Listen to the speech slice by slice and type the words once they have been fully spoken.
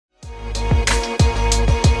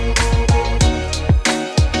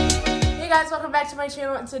welcome back to my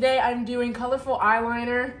channel. And today I'm doing colorful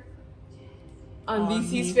eyeliner on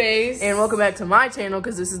Liese's face. And welcome back to my channel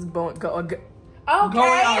because this is going on both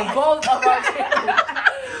of our channels.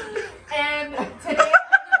 And today,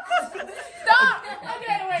 stop.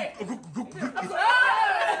 Okay, wait.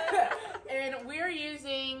 And we're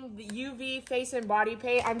using the UV face and body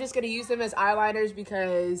paint. I'm just gonna use them as eyeliners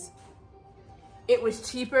because it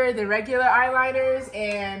was cheaper than regular eyeliners,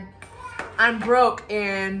 and I'm broke,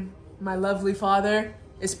 and my lovely father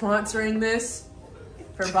is sponsoring this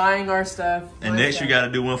for buying our stuff. And next you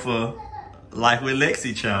gotta do one for Life with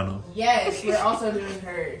Lexi channel. Yes, we're also doing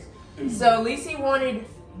hers. So Liese wanted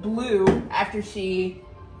blue after she...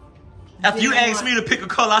 After you asked me to pick a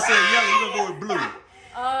color, I said yellow, you gonna go with blue.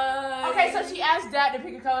 Okay, so she asked Dad to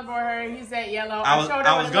pick a color for her, and he said yellow. I was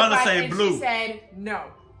gonna say blue. She said no.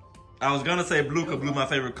 I was gonna say blue because blue my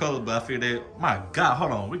favorite color, but I figured that, my God,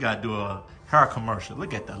 hold on, we gotta do a hair commercial.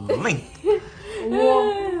 Look at the length.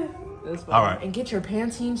 All right. And get your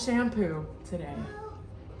Pantene shampoo today.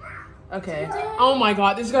 Okay. Oh my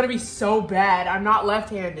God, this is gonna be so bad. I'm not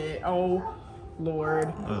left-handed. Oh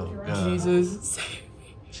Lord. Oh God. Jesus.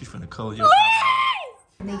 She's finna color your.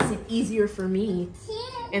 Makes it easier for me.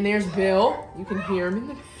 And there's Bill. You can hear him in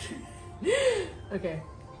the Okay,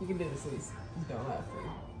 you can do this, Lise. You don't have to.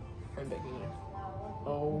 I'm begging you.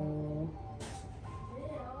 Oh.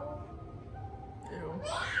 Ew.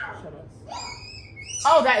 Shut up.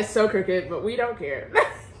 Oh, that is so crooked, but we don't care.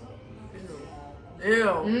 Ew.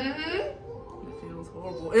 Mm-hmm. It feels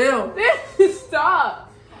horrible. Ew.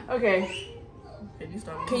 Stop. Okay. Can you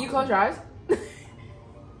stop? Can you close your eyes?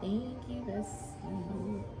 Thank you, Bessie.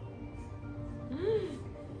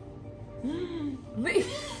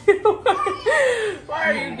 Why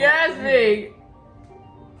are you gasping?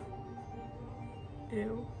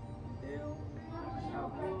 Ew. Ew.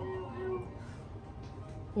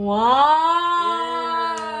 Wow.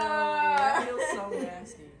 It feels so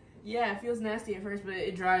nasty. Yeah, it feels nasty at first, but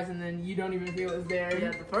it dries and then you don't even feel it's there.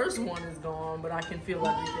 Yeah, the first one is gone, but I can feel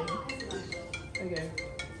everything. Okay.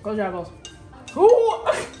 Close your eyeballs. Ooh.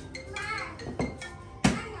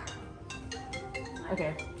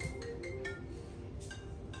 Okay.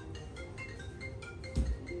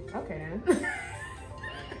 Okay, then.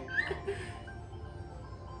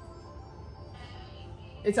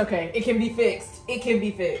 It's okay. It can be fixed. It can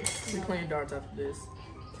be fixed. We're playing darts after this.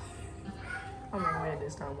 I'm gonna win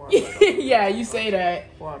this time. Watch. Yeah, you say that.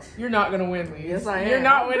 Watch. You're not gonna win, Lise. Yes, I am. You're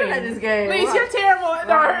not I'm winning good at this game. Lise, Watch. you're terrible at I'm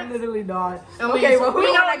darts. literally not. Elise, Okay, well, who we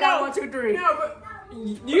won? don't I got know. 1, 2, 3. No, but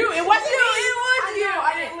you. It wasn't me. It was you.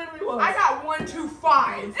 I didn't. literally was. I got 1, 2,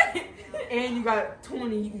 5. And you got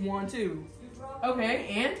 21, too. Okay,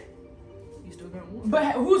 and You still got 1.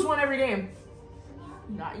 but who's won every game?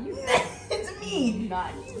 Not you. It's me.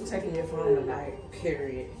 Not you. Taking it from tonight,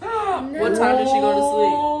 period. What time did she go to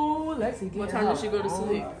Oh, Lexi, What time did she go to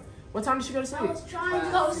sleep? What time did she go to sleep? I was trying to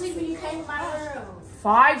go to sleep when you came to my room.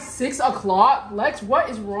 5, 6 o'clock? Lex, what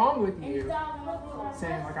is wrong with And you you? got on my phone.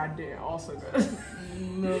 Saying like I did also go.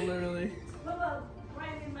 No, literally. Mama, bring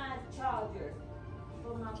me my charger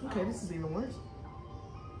for my phone. Okay, this is even worse.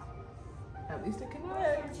 At least it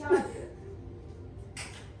Where's connects. my charger?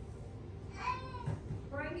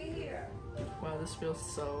 Bring it here. Wow, this feels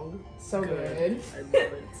so So good. I love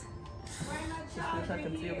it. Bring my I charger wish I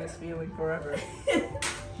could feel here. this feeling forever.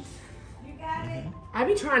 You got it? I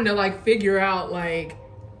be trying to like figure out like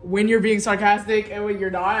when you're being sarcastic and when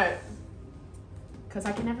you're not. Cause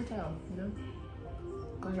I can never tell, you know?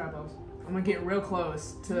 Close your eyeballs. I'm gonna get real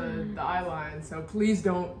close to the eye line, so please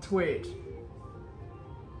don't twitch.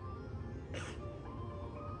 Can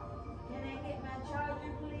I get my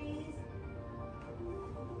charger, please?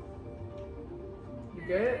 You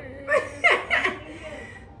good?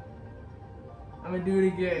 I'm gonna do it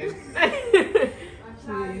again. My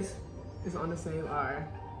charger. Please. It's on the same eye.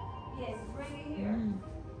 Yes, bring it here.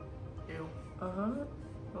 Ew. Uh-huh.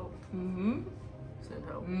 Oh, Mm-hmm. send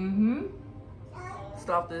help. Mm-hmm.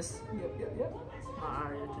 Stop this. Yep. My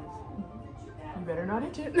eye itches. You better not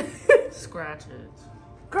itch it. Scratch it.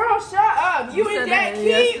 Girl, shut up. You and that key.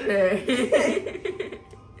 yesterday.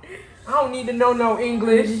 I don't need to know no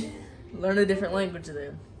English. Learn a different language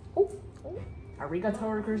then.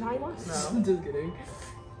 Arigato gozaimasu. No. I'm just kidding.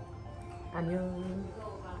 Annyeong.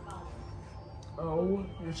 Oh,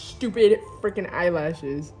 your stupid freaking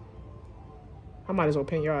eyelashes. I might as well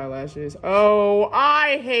paint your eyelashes. Oh,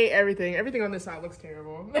 I hate everything. Everything on this side looks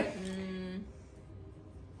terrible. I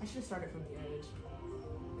should have started from the edge.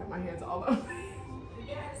 Got my hands all over.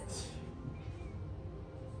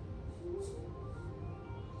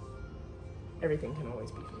 Everything can always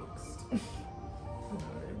be fixed.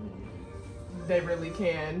 They really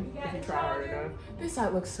can if you try hard enough. This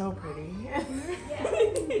side looks so pretty.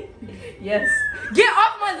 Yes. Get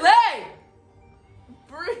off my leg!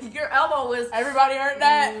 Breathe. Your elbow was. Everybody heard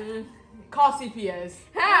that? Call CPS.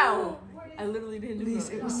 How? I literally didn't do Lise,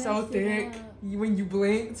 that. it was so thick when you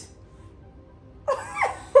blinked.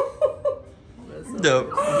 No.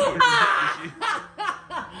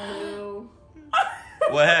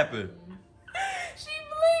 What happened? She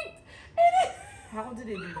blinked. And it... How did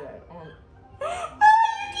it do that? Oh, you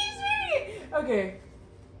keep saying it. Okay.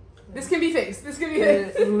 This can be fixed. This can be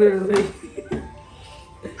fixed. Literally.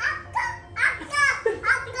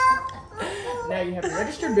 Now you have a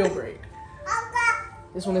registered bill break.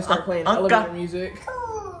 This one they start playing elevator music.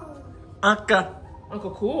 Uncle.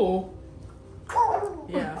 Uncle Cool.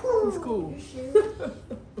 Yeah, he's cool.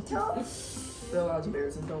 Real odds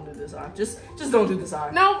embarrassing. Don't do this eye. Just don't do this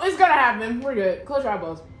eye. No, it's gonna happen. We're good. Close your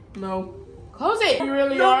eyeballs. No. Close it. You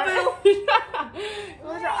really No, are. no.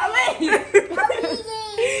 Close your eye.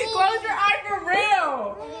 Close your eye for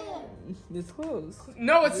real. It's closed.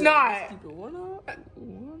 No, it's not. Keep it one eye.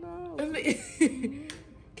 One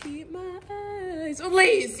Keep my eyes. Oh,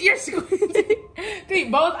 Lise, you're squinting.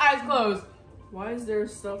 Keep both eyes closed. Why is there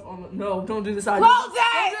stuff on the... No, don't do this eye. Close Don't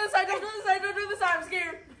it! do this eye. Don't do this eye. Don't do this eye. I'm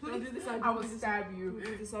scared. Don't do this eye. I will stab you. Don't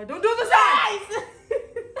do this eye. Don't do this eye.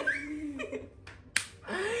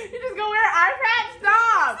 You just gonna wear eye patch?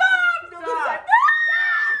 Stop! Don't do this eye.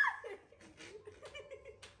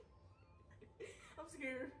 I'm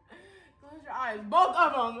scared. Close your eyes. Both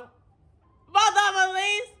of them. Both of them,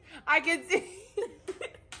 Lise. I can see.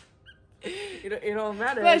 It don't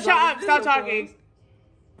matter. Look, shut up. Stop talking.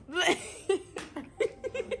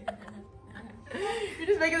 You're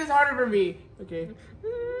just making this harder for me. Okay.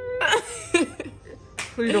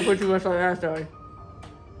 Please don't put too much on your ass, darling.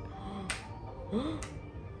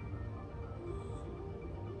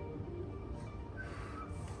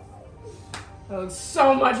 That looks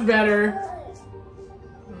so much better.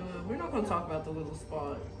 We're not gonna talk about the little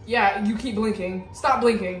spot. Yeah, you keep blinking. Stop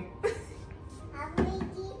blinking.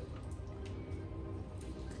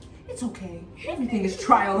 It's okay. Everything is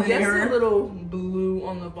trial and There's a error. little blue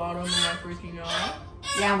on the bottom and I'm freaking out.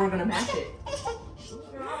 Yeah, we're gonna match it.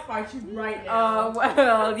 I'll fight you right now.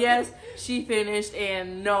 Well, yes, she finished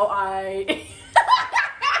and no, I...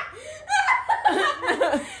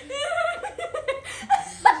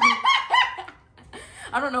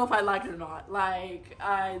 I don't know if I like it or not. Like,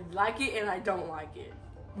 I like it and I don't like it.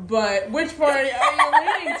 But which party are you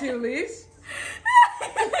leaning to, Lise?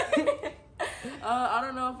 I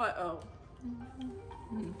don't know if I... Oh.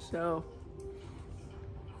 So...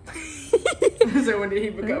 So when did he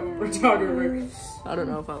become a photographer? I don't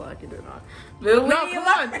know if I like it or not. No, come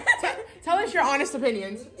on. Tell us your honest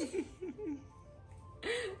opinions.